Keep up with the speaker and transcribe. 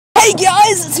Hey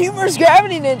guys, it's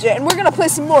pt3-humorousgravityninja, and we're gonna play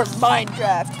some more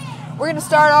Minecraft. We're gonna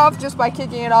start off just by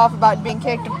kicking it off about being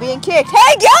kicked and being kicked.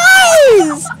 Hey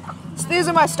guys! So these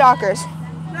are my stalkers.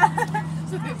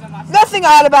 Nothing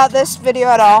odd about this video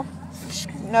at all.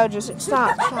 No, just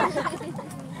stop.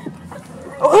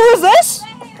 Oh, who is this?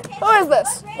 Who is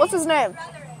this? What's his name?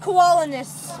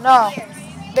 Koalaness. No.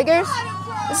 Biggers?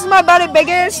 This is my buddy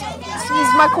Biggers.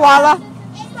 He's my koala.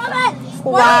 Koala.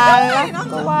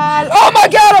 Koala. Oh my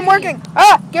god, I'm working!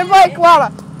 Ah! Give my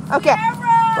koala. Okay,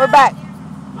 we're back.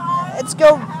 Let's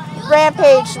go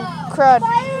rampage some crud.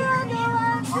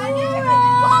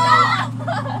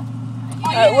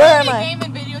 Alright, where am I? Game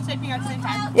and videotaping at the same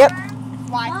time? Yep.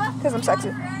 Why? Because I'm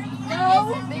sexy.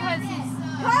 No, because he's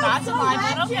not alive,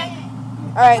 but okay.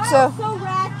 Alright, so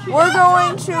we're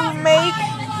going to make...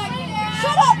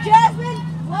 Shut up, Jasmine!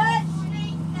 What?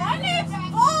 My name's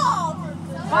Bob!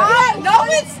 No,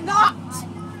 it's not!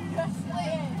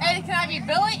 And it cannot be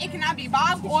Billy, it cannot be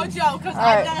Bob, or Joe, because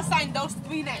I'm going to assign those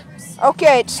 3 names.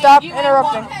 Okay, stop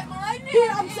interrupting.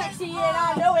 I'm sexy and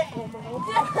I know it.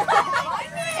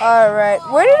 Alright,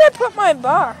 where did I put my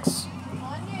box?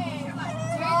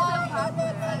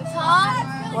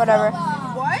 Whatever.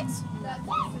 What?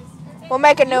 We'll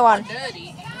make a new one.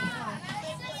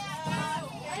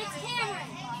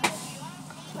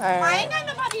 I Alright. ain't got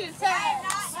nobody to say.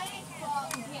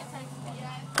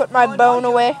 Put my bone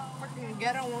away.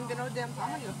 Get on, won't get no damn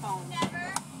time on your phone.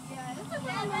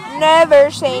 Never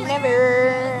say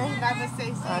never. Never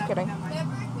say so. I'm kidding.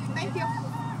 Thank you.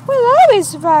 We'll always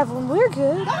survive when we're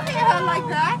good. Don't hit her like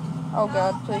that. Oh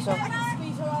god, please don't.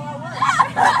 Squeeze her all I want.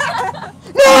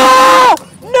 No!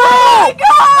 No!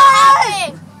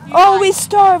 God! Oh, we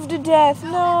starved to death.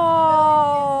 No!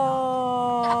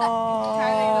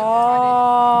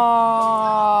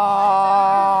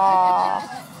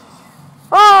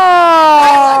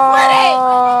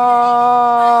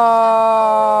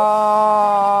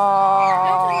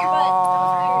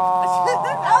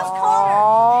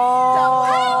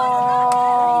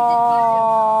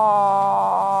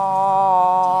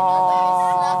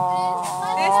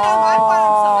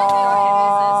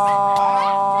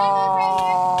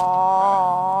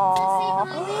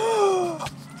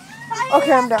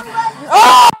 Okay, I'm done.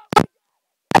 Oh!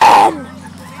 I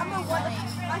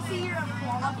see you're a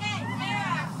koala.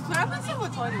 What happens if a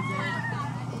toilet is in?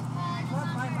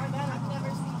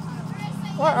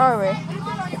 Where are we? I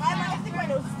think my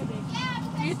nose is too big.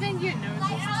 Do you think your nose is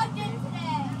too big?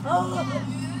 Oh.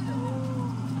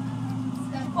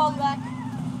 Fall back.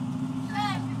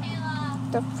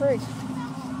 The freak.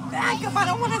 Back up, I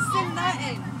don't want to send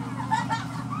nothing.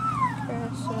 Okay,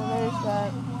 so there's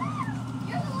that.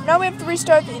 Now we have to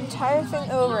restart the entire thing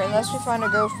over unless we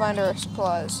go find our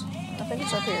supplies. I think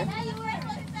it's up here.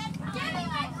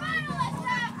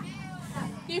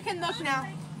 You can look now.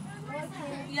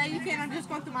 Yeah, you can. I'm just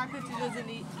going through my pictures and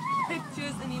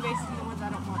erasing the ones I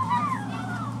don't want.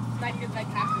 Like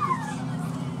half of this.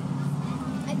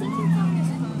 I think you're on his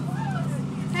phone.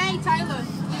 Hey, Tyler.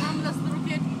 You remember this little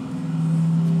kid?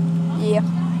 Yeah.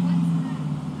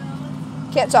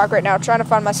 Can't talk right now. Trying to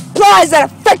find my supplies that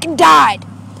have freaking died.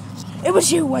 It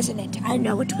was you, wasn't it? I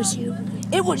know it was you.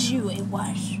 It was you. It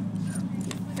was. You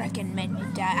freaking made me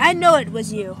die. I know it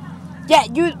was you. Yeah,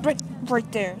 you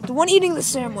right there. The one eating the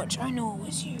sandwich. I know it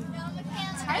was you.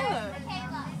 Tyler.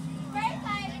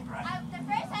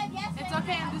 It's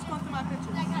okay. I'm just going through my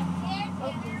pictures.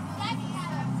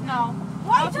 No.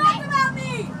 Why are you talking about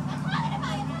me?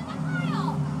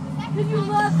 Because you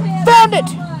love him. Found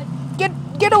it.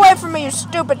 Get away from me, you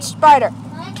stupid spider.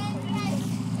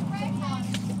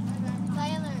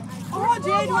 Oh, Jay, do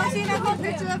you want to see another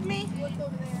picture of me?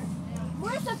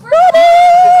 Where's the first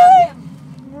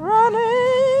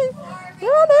Running,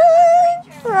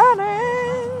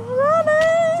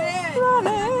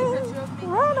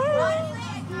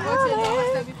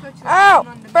 Ow!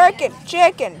 Birkin,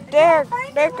 chicken,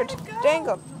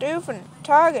 dingle, doofin,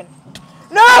 target.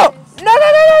 No! No!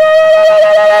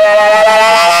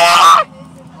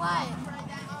 What?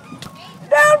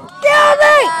 Don't kill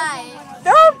me!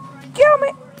 Don't kill me!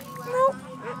 No.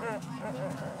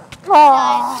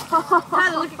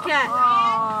 Tyler, look at cat.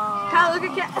 Tyler, look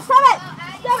at cat. Stop it!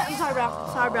 Stop it! I'm sorry, bro.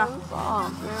 Sorry, bro.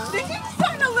 They keep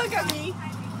starting to look at me.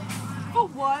 For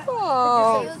what?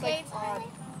 Oh.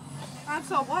 I'm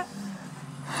so what?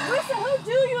 Listen, who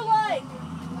do you like?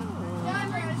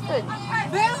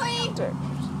 Billy!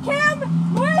 Kim!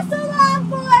 Where's the long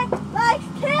boy? Like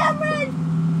Cameron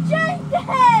Jenkins!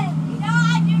 No,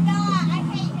 I do not. I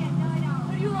hate him. No, I don't.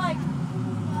 Who do you like?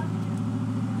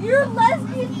 You're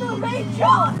lesbian for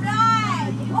Rachel!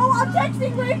 Right. Oh, I'm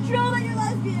texting Rachel that you're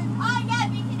lesbian. Oh, yeah,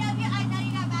 BTW. I know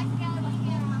you got back to me.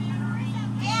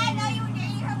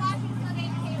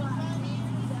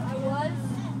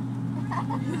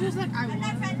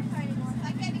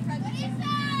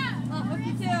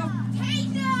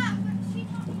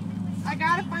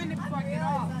 Fuck it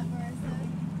off.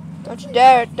 Don't you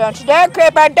dare,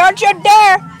 creeper, don't you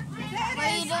dare! What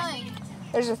are you doing?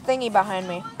 There's a thingy behind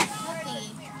me. What thingy?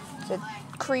 It's a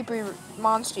creepy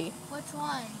monster. Which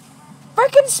one?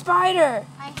 Freaking spider!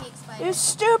 I hate You spiders.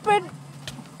 stupid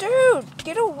dude!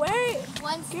 Get away!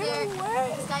 Once Get there,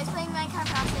 away! this guy's playing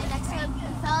Minecraft outside next to him. He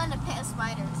fell in a pit of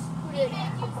spiders. Who did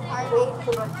it? Harvey.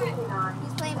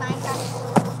 He's playing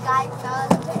Minecraft. This guy fell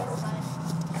in a pit of spiders.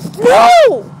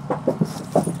 No!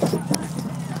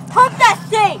 Pump that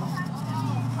thing!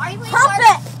 Are you playing Pump hard-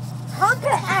 it! Pump it!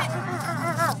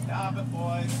 Stop it,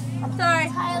 boys. I'm sorry.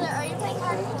 Tyler, are you playing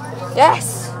hardcore?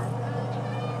 Yes!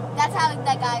 That's how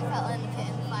that guy fell in the pit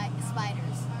of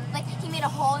spiders. Like, he made a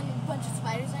hole and a bunch of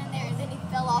spiders in there, and then he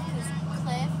fell off this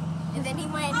cliff, and then he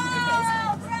went into the pit of spiders.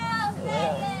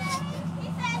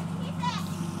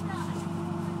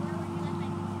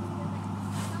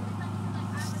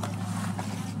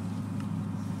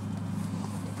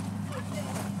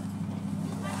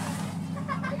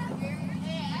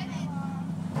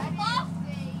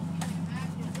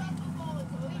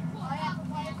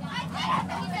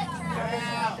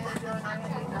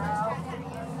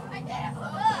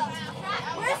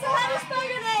 Where's the hottest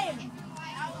spider name?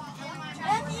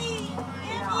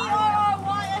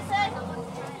 M-E-R-R-Y-S-A?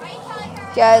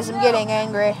 Guys, I'm getting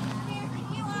angry.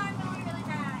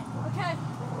 Okay.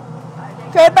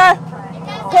 Creeper!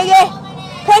 Piggy!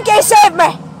 Pinky, save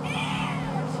me!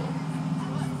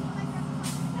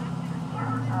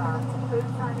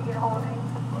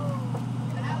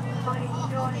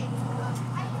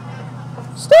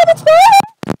 Stupid spider!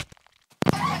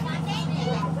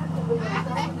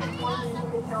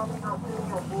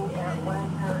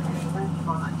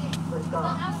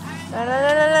 La la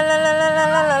la la la la la la la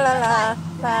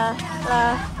la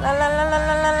la la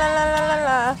la la la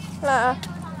la la.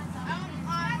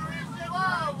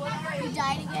 You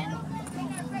died again?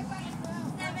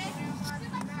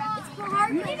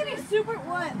 You need to be super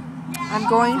what? I'm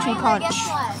going to punch Guess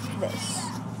what? this.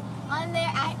 On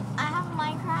there, I have a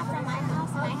Minecraft at my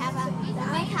house, and I have a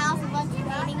big house, a bunch of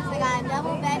paintings. I got a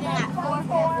double bed and at 4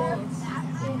 bedrooms.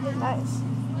 Nice.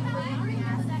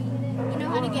 You know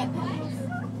how to get pets?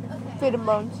 Feed him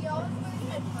bones.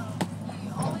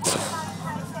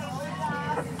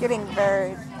 Getting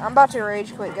very. I'm about to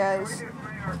rage quit, guys.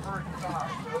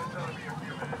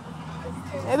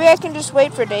 Maybe I can just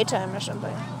wait for daytime or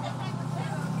something.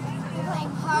 You're playing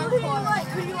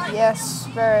hardcore. Yes,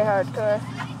 very hardcore.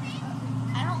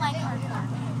 I don't like hardcore.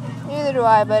 Neither do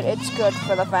I, but it's good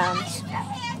for the fans.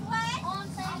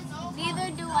 Neither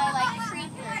do I like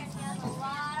creepers.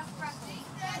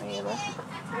 Neither.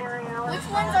 Which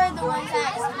ones are the ones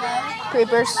that explode?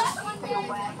 Creepers.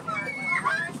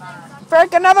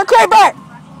 Frick, another creeper! I'm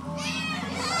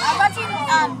watching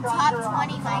top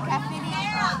 20 Minecraft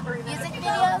videos, music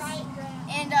videos,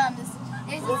 and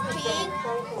there's this king,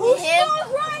 him,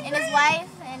 and his wife,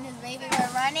 and his baby were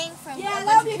running from a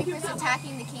bunch of creepers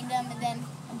attacking the kingdom, and then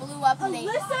blew up, and they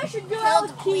Alyssa should do killed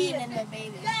the queen and the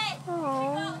baby.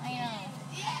 Oh. I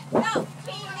know.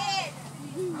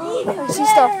 I see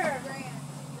stuff.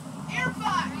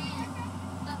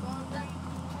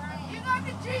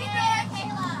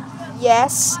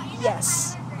 Yes,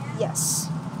 yes, yes.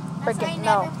 That's why I Freaking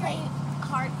never no. play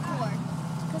hardcore,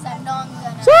 because I know I'm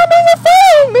gonna. Zombies are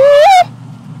following me!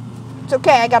 It's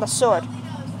okay, I got a sword. Oh,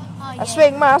 I yeah.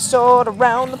 swing my sword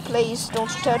around the place. Don't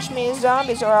you touch me,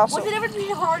 zombies are also. What's the difference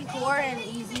between hardcore and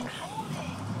easy?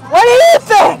 What do you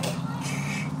think?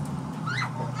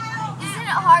 Isn't it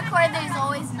hardcore there's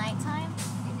always nighttime?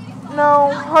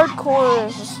 No, hardcore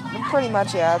is just pretty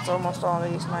much, yeah, it's almost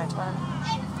always nighttime.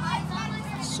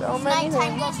 So many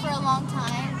Nighttime things. goes for a long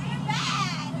time.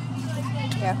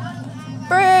 Yeah.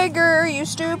 Brigger, you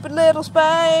stupid little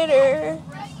spider.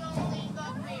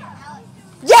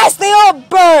 Yes, they all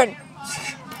burn!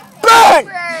 Burn!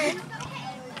 Burn.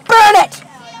 Burn it!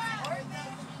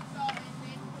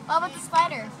 What about the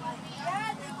spider?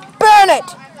 Burn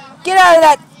it! Get out of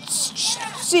that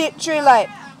tree light.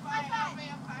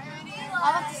 What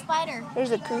about the spider?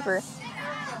 There's a creeper.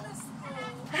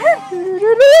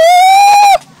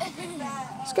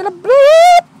 It's gonna blow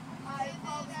up.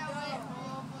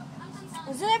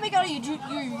 Doesn't that make all your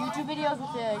YouTube videos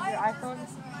with your iPhones?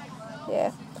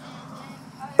 Yeah.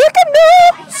 Freaking no!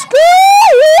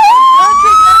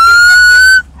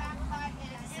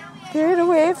 Get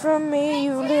away from me,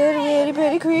 you little itty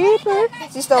bitty creeper.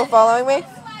 Is he still following me?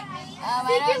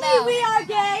 I don't know. We are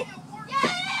gay.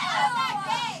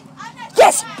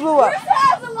 Yes! Blew up. Bruce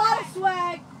has a lot of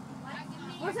swag.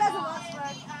 Bruce has a lot of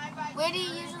swag. What do you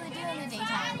usually do in the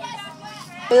daytime?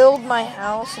 Build my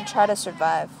house and try to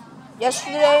survive.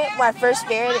 yesterday, my first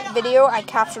video, I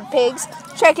captured pigs.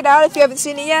 Check it out if you haven't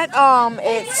seen it yet.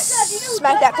 It's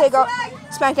smack that pig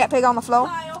on the floor.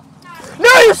 No,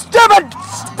 you stupid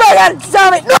friggin'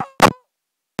 zombie! No!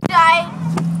 Die.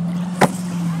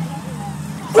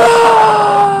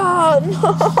 Ah, no!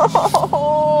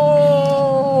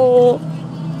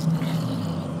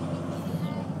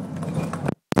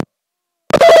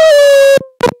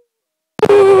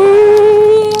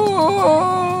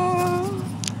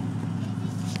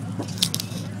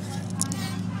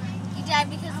 You died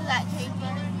because of that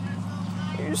creeper.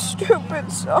 You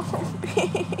stupid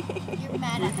zombie. You're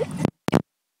mad at it.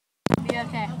 Be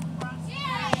okay.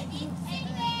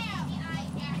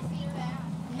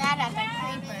 Mad at that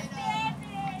creeper.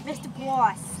 Mr.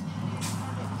 Boss.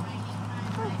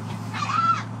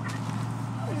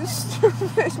 You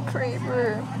stupid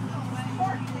creeper.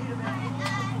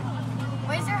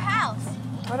 Where's your house?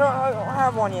 I don't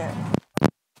have one yet.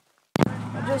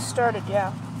 I just started,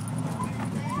 yeah.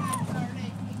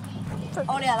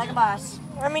 Oh yeah, like a boss.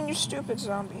 I mean, you stupid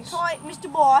zombies. Toy, Mr.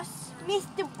 Boss.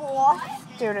 Mr. Boss.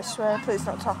 Dude, I swear, please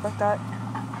don't talk like that.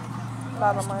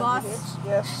 Not on my Boss? videos.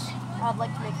 Yes. I'd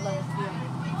like to make love with you.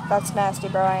 That's nasty,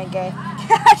 bro. I ain't gay.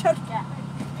 I don't care.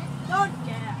 Don't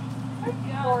care.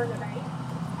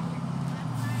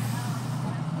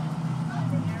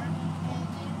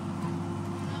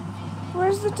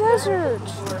 Where's the desert?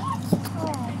 I've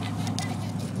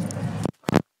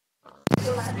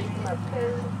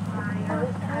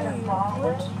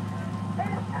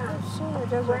seen the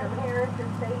desert.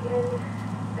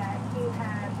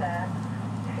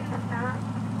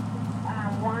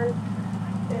 One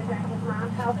is at his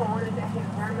mom's house, and one is at his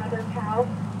grandmother's house.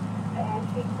 And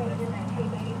she stated that she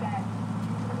made that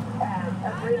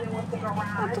agreement with the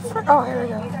garage. What the frick? Oh, here we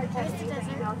go. You guys have any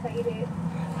email say it is?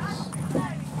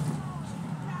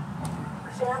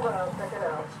 Check it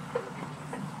out.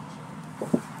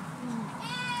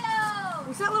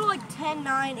 What's that little like 10,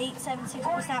 9, 8, 7, 6?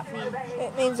 What's that mean?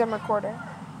 It means I'm recording.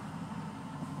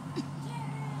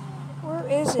 Where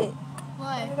is it?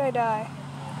 What? Where did I die?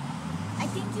 I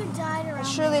think you died I around.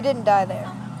 surely didn't die there.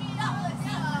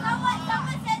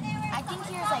 I think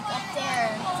you're like up there,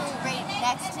 right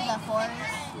next to the forest.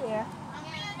 Yeah.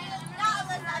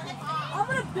 I'm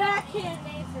gonna backhand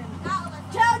Nathan.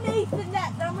 Tell Nathan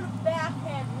that I'm gonna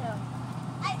backhand him.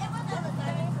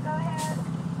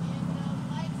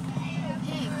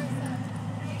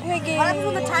 Piggy. What happens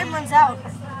when the time runs out?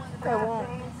 I won't.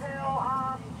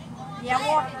 Yeah,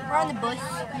 we're on the bush.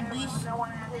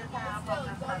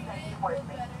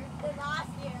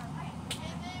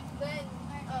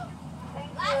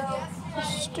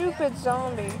 Stupid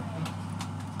zombie.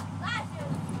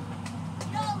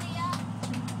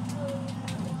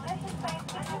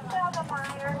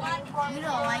 You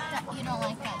don't like that. You don't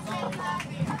like that zombie.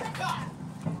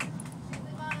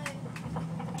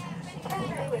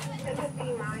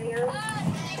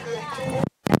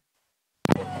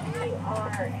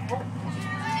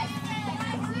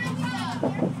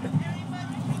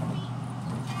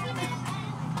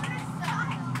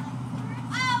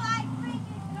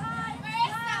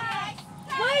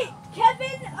 Wait,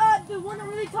 Kevin, the one that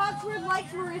really talks weird,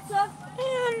 likes Marissa?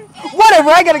 Whatever,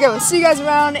 I gotta go. See you guys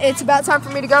around. It's about time for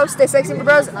me to go. Stay sexy, my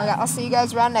bros, and I'll see you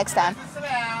guys around next time.